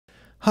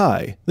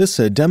Hi, this is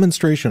a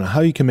demonstration on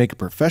how you can make a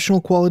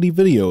professional quality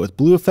video with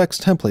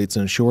BlueFX templates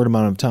in a short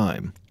amount of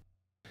time.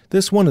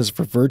 This one is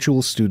for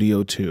Virtual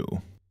Studio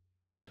 2.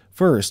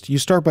 First, you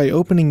start by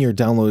opening your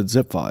downloaded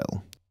zip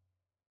file.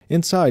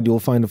 Inside, you will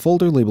find a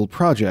folder labeled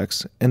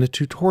Projects and a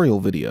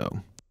tutorial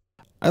video.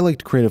 I like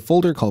to create a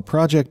folder called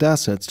Project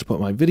Assets to put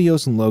my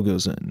videos and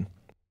logos in.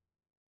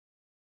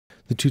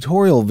 The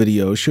tutorial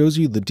video shows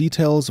you the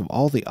details of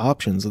all the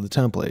options of the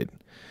template,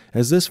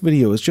 as this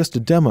video is just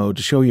a demo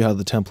to show you how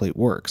the template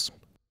works.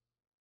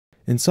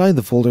 Inside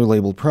the folder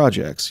labeled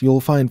Projects, you'll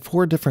find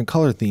 4 different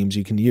color themes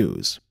you can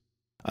use.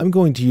 I'm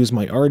going to use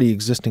my already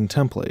existing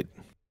template.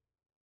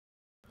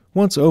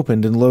 Once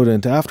opened and loaded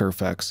into After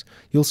Effects,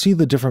 you'll see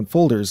the different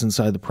folders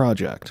inside the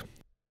project.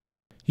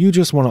 You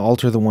just want to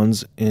alter the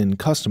ones in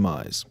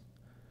Customize.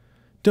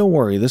 Don't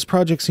worry, this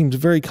project seems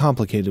very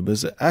complicated, but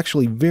is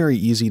actually very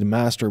easy to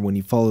master when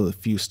you follow a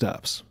few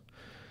steps.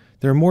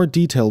 There are more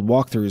detailed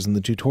walkthroughs in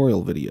the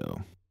tutorial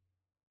video.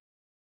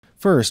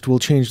 First, we'll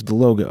change the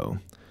logo.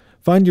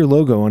 Find your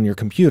logo on your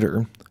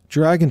computer,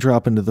 drag and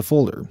drop into the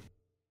folder.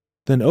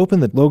 Then open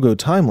the logo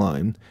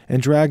timeline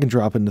and drag and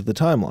drop into the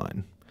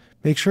timeline.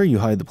 Make sure you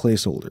hide the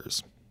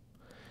placeholders.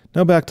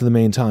 Now back to the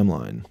main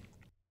timeline.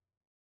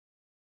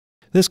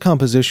 This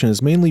composition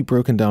is mainly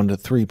broken down into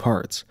 3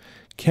 parts: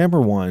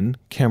 Camera 1,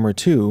 Camera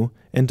 2,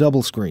 and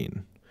Double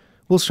Screen.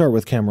 We'll start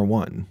with Camera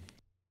 1.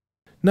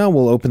 Now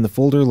we'll open the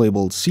folder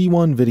labeled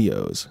C1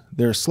 Videos.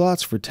 There are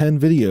slots for 10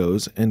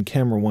 videos and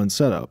Camera 1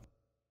 setup.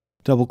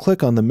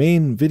 Double-click on the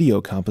main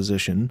video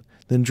composition,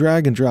 then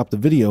drag and drop the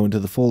video into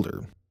the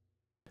folder.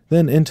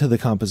 Then into the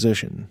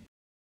composition.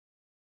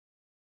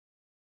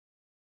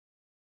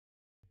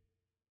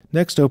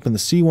 Next, open the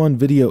C1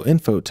 Video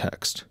Info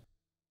text,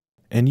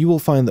 and you will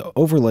find the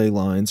overlay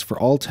lines for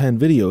all 10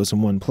 videos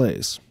in one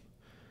place.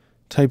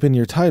 Type in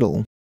your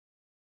title,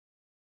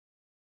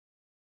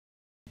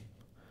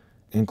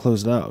 and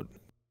close it out.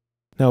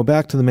 Now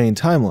back to the main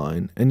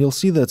timeline, and you'll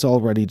see that's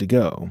all ready to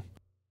go.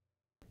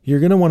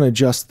 You're going to want to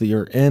adjust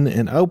your in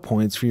and out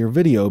points for your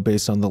video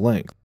based on the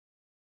length.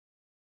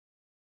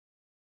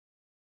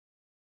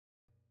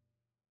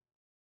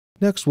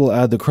 Next, we'll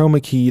add the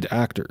chroma keyed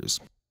actors.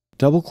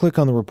 Double-click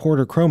on the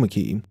reporter chroma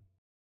key,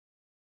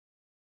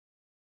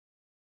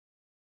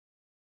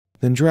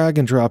 then drag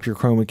and drop your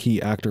chroma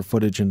key actor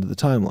footage into the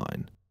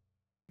timeline.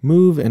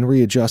 Move and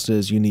readjust it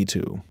as you need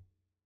to.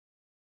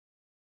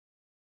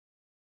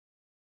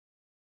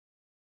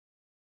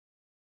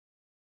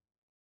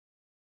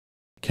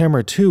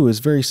 Camera 2 is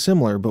very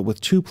similar, but with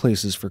 2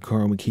 places for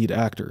chroma keyed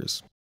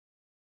actors.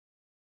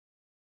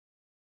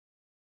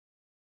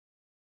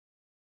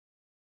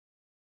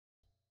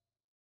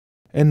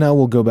 And now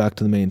we'll go back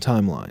to the main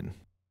timeline.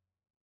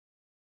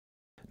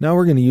 Now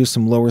we're going to use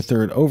some lower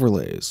third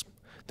overlays.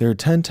 There are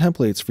 10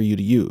 templates for you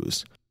to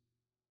use.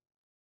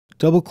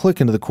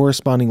 Double-click into the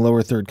corresponding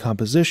lower third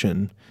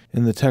composition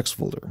in the text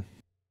folder.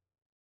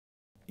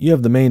 You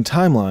have the main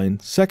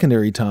timeline,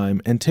 secondary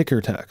time, and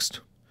ticker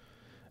text.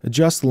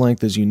 Adjust the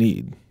length as you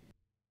need.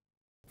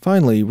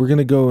 Finally, we're going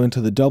to go into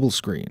the double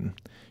screen.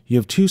 You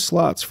have 2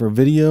 slots for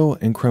video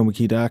and chroma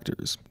keyed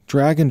actors.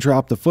 Drag and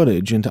drop the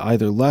footage into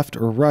either left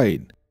or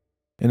right,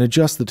 and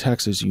adjust the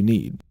text as you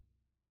need.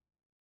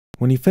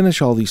 When you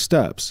finish all these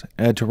steps,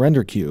 add to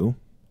render queue,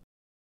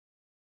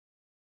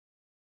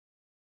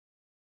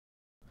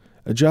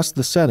 adjust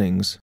the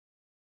settings,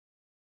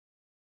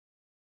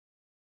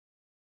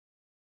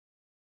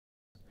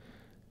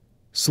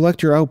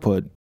 select your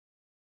output,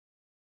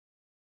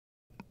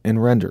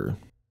 and render.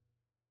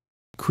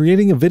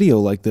 Creating a video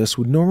like this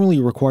would normally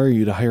require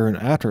you to hire an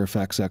After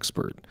Effects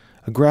expert,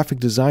 a graphic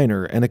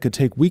designer, and it could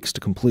take weeks to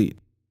complete.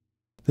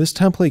 This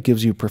template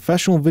gives you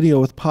professional video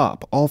with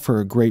pop, all for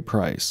a great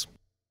price.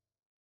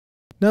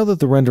 Now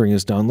that the rendering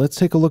is done, let's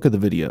take a look at the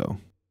video.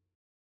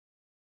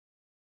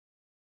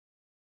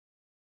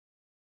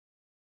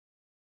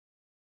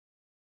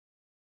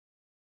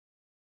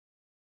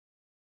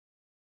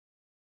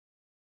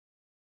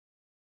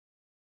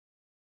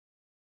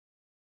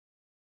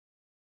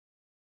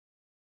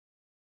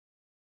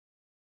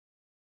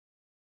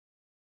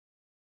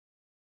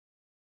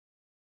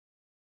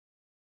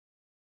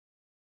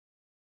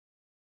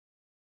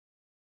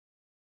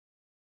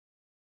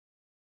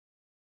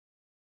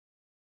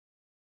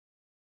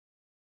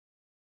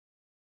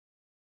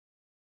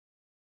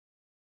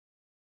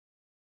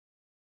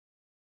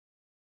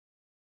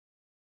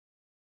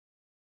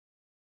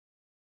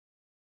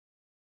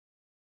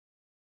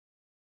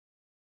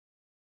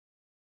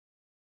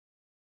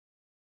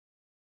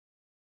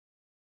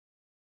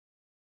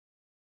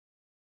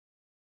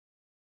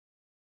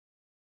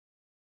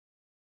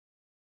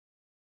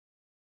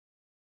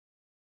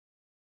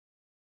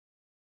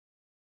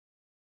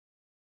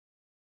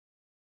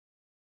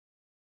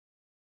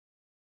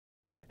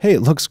 Hey,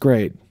 it looks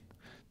great.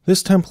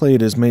 This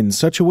template is made in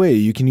such a way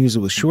you can use it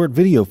with short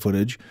video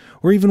footage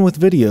or even with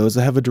videos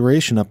that have a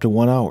duration up to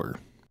 1 hour.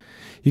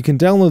 You can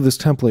download this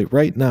template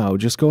right now,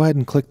 just go ahead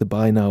and click the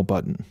Buy Now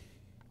button.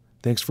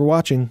 Thanks for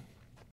watching.